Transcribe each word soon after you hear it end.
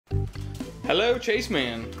Hello, Chase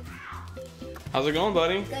Man. How's it going,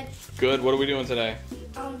 buddy? Good. Good. What are we doing today?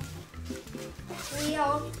 We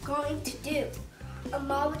are going to do a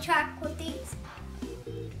marble track with these.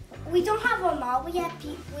 We don't have a marble yet.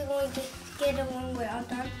 We're going to get it when we're all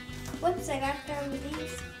done. Whoops, I got done with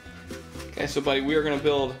these. Okay, so buddy, we're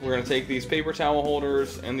gonna take these paper towel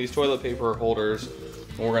holders and these toilet paper holders,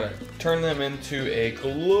 and we're gonna turn them into a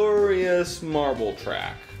glorious marble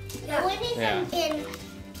track. Yeah.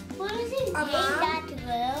 What is it A named mom. that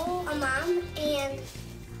girl? A mom and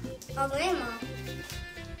a grandma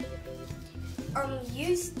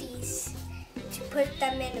use these to put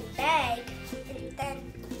them in a bag, and then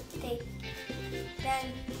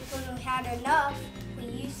when we had enough, we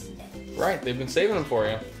used it. Right, they've been saving them for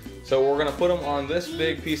you. So we're gonna put them on this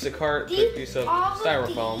big piece of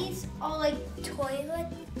styrofoam. All of these are like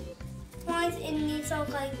toilet ones, and these are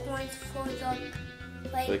like ones for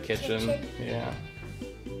the kitchen. Yeah.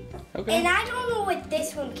 Okay. And I don't know where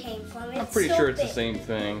this one came from. I'm pretty sure it's the same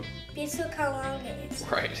thing. Because look how long it is.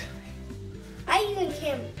 Right. I even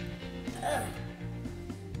can.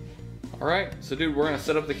 All right, so dude, we're gonna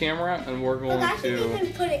set up the camera and we're going Look, I can to.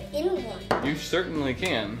 even put it in one. You certainly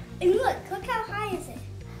can. And look how high is it?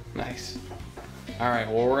 Nice. All right,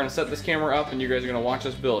 well, we're gonna set this camera up and you guys are gonna watch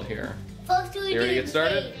us build here. Folks, do we You ready to do get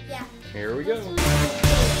started? tape? Yeah. Here we go.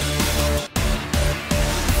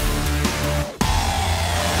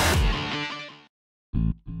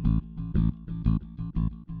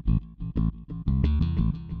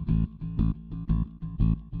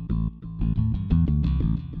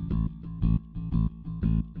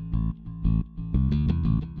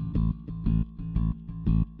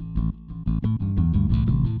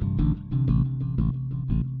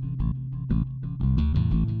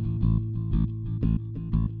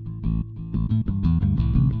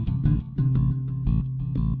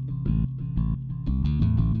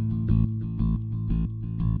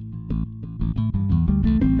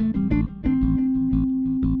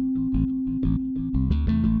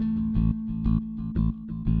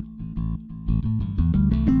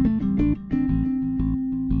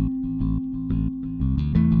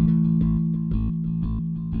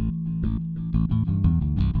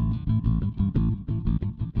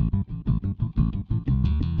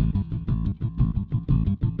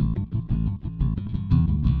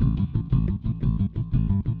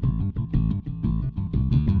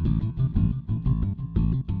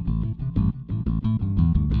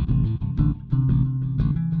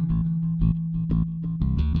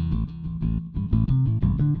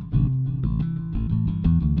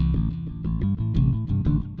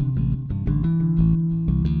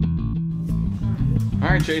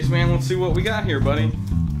 All right, Chase Man, let's see what we got here, buddy.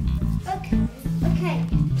 Okay.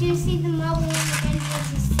 Do you see the marble one again?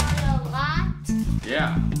 This is a lot.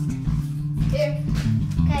 Yeah. Here.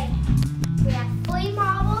 Okay. We have 3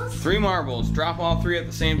 marbles. 3 marbles. Drop all 3 at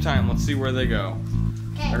the same time. Let's see where they go.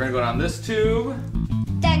 Okay. They're gonna go down this tube.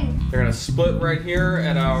 Then. They're gonna split right here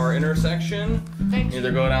at our intersection.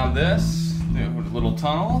 Either go down this little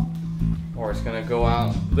tunnel, or it's gonna go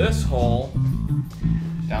out this hole,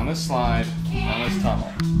 down this slide, down this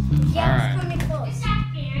tunnel. Yeah, All right. it's coming close.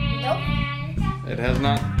 Nope. It has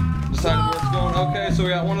not decided where it's going. Okay, so we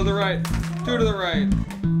got 1 to the right, 2 to the right,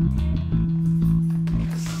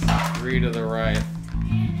 3 to the right.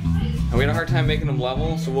 And we had a hard time making them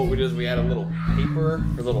level, so what we did is we added a little paper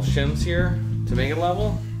or little shims here to make it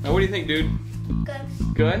level. Now, what do you think, dude? Good.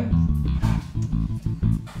 Good?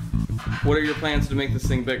 What are your plans to make this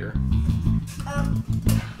thing bigger?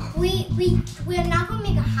 We're not going to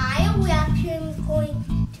make it higher. We're actually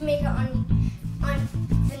going to make it on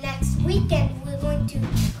the next weekend. We're going to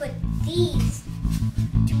put these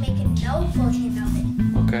to make another version of it.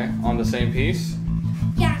 Okay, on the same piece?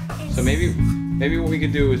 Yeah. So maybe what we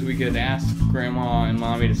could do is we could ask Grandma and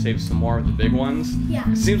Mommy to save some more of the big ones. Yeah.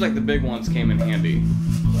 It seems like the big ones came in handy.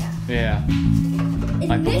 Yeah. Yeah. And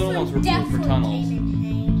Like the this little ones one were cool for definitely tunnels. came in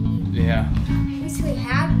handy. Yeah. At least we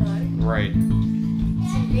had one. Right.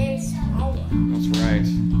 It's a very small one. That's right.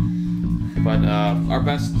 But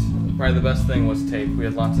probably the best thing was tape. We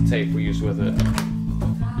had lots of tape we used with it.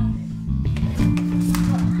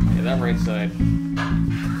 Yeah, that right side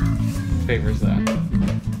favors that.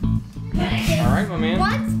 All right, my man.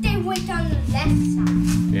 Once they went on the left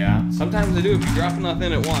side. Yeah. Sometimes they do. If you drop enough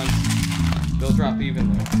in at once, they'll drop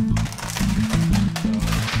evenly.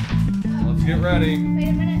 So, let's get ready. Wait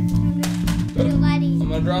a minute. I'm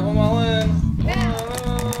gonna drop them all in.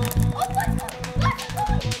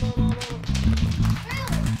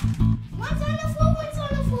 One's on the floor, one's on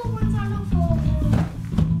the floor, one's on the floor.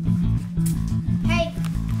 Hey.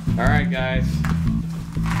 All right, guys.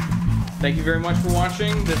 Thank you very much for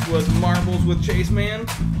watching. This was Marbles with Chase Man.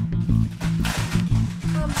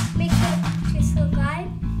 Make sure to subscribe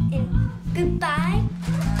and goodbye.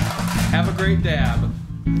 Have a great dab.